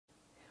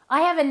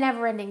I have a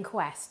never-ending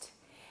quest,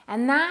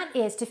 and that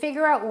is to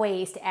figure out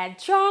ways to add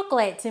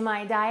chocolate to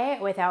my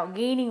diet without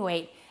gaining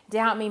weight to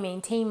help me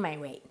maintain my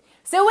weight.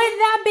 So with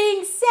that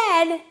being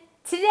said,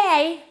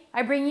 today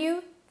I bring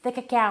you the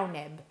cacao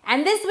nib.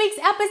 And this week's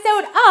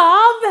episode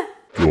of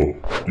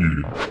Stop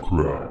Eating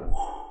Crap.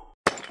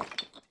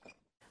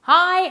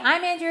 Hi,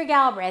 I'm Andrea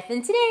Galbraith,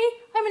 and today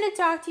I'm going to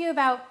talk to you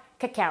about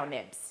cacao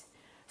nibs.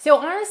 So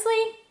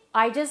honestly,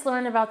 I just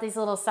learned about these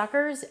little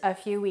suckers a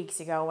few weeks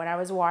ago when I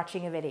was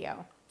watching a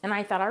video. And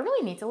I thought I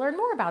really need to learn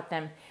more about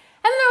them. And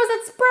then I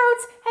was at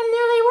Sprouts, and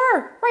there they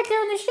were, right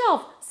there on the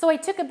shelf. So I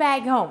took a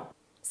bag home.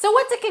 So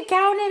what's a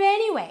cacao nib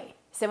anyway?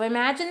 So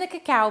imagine the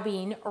cacao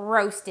bean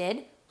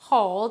roasted,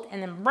 hulled,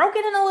 and then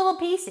broken into little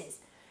pieces.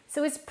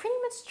 So it's pretty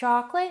much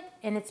chocolate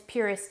in its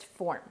purest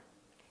form.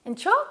 And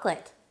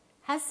chocolate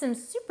has some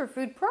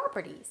superfood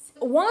properties.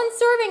 One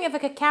serving of a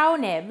cacao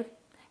nib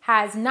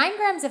has 9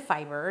 grams of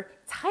fiber,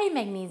 it's high in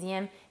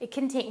magnesium,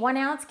 1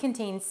 ounce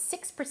contains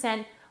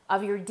 6%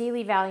 of your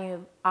daily value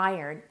of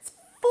iron, it's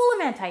full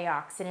of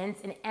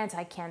antioxidants and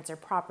anti-cancer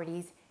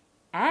properties,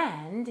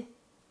 and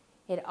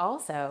it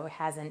also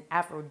has an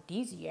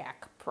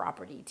aphrodisiac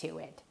property to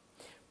it.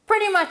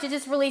 Pretty much it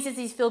just releases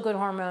these feel-good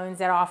hormones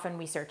that often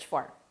we search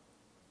for.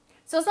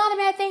 So it's not a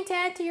bad thing to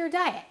add to your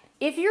diet.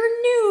 If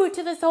you're new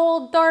to this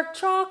whole dark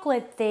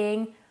chocolate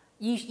thing,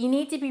 you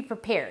need to be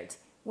prepared.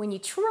 When you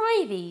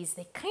try these,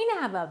 they kind of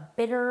have a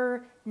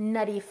bitter,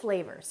 nutty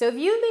flavor. So if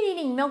you've been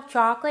eating milk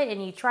chocolate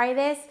and you try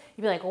this,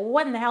 you'd be like, well,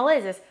 what in the hell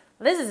is this?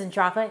 This isn't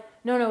chocolate.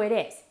 No, it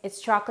is.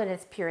 It's chocolate in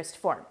its purest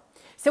form.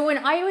 So when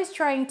I was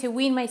trying to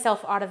wean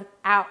myself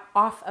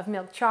off of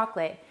milk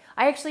chocolate,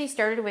 I actually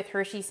started with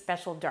Hershey's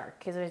Special Dark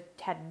because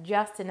it had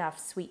just enough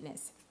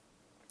sweetness.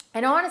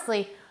 And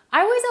honestly,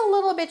 I was a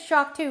little bit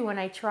shocked too when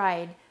I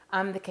tried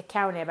the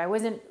cacao nib. I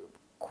wasn't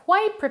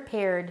quite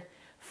prepared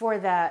for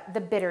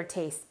the bitter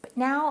taste, but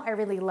now I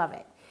really love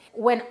it.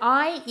 When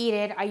I eat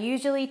it, I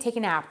usually take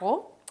an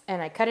apple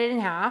and I cut it in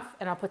half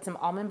and I'll put some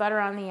almond butter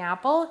on the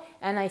apple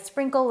and I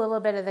sprinkle a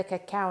little bit of the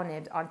cacao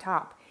nibs on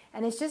top.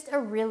 And it's just a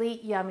really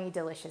yummy,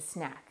 delicious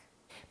snack.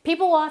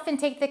 People often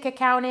take the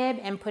cacao nib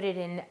and put it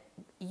in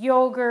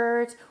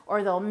yogurt,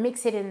 or they'll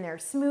mix it in their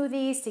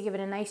smoothies to give it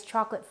a nice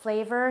chocolate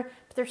flavor.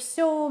 But there's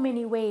so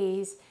many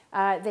ways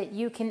that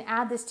you can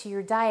add this to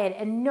your diet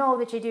and know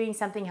that you're doing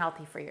something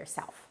healthy for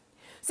yourself.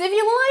 So if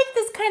you like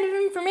this kind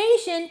of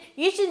information,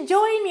 you should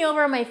join me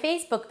over on my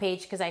Facebook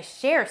page because I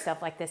share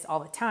stuff like this all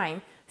the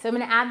time. So I'm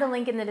going to add the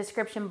link in the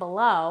description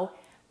below.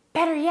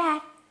 Better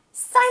yet,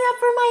 sign up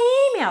for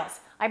my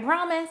emails. I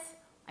promise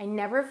I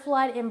never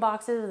flood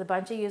inboxes with a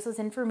bunch of useless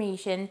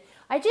information.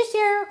 I just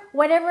share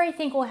whatever I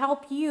think will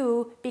help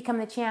you become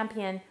the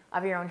champion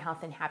of your own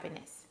health and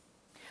happiness.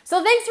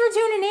 So thanks for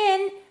tuning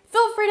in.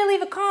 Feel free to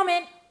leave a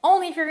comment,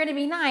 only if you're going to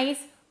be nice.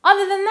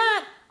 Other than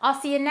that, I'll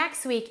see you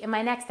next week in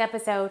my next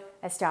episode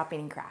of Stop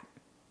Eating Crap.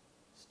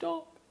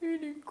 Stop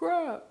eating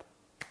crap.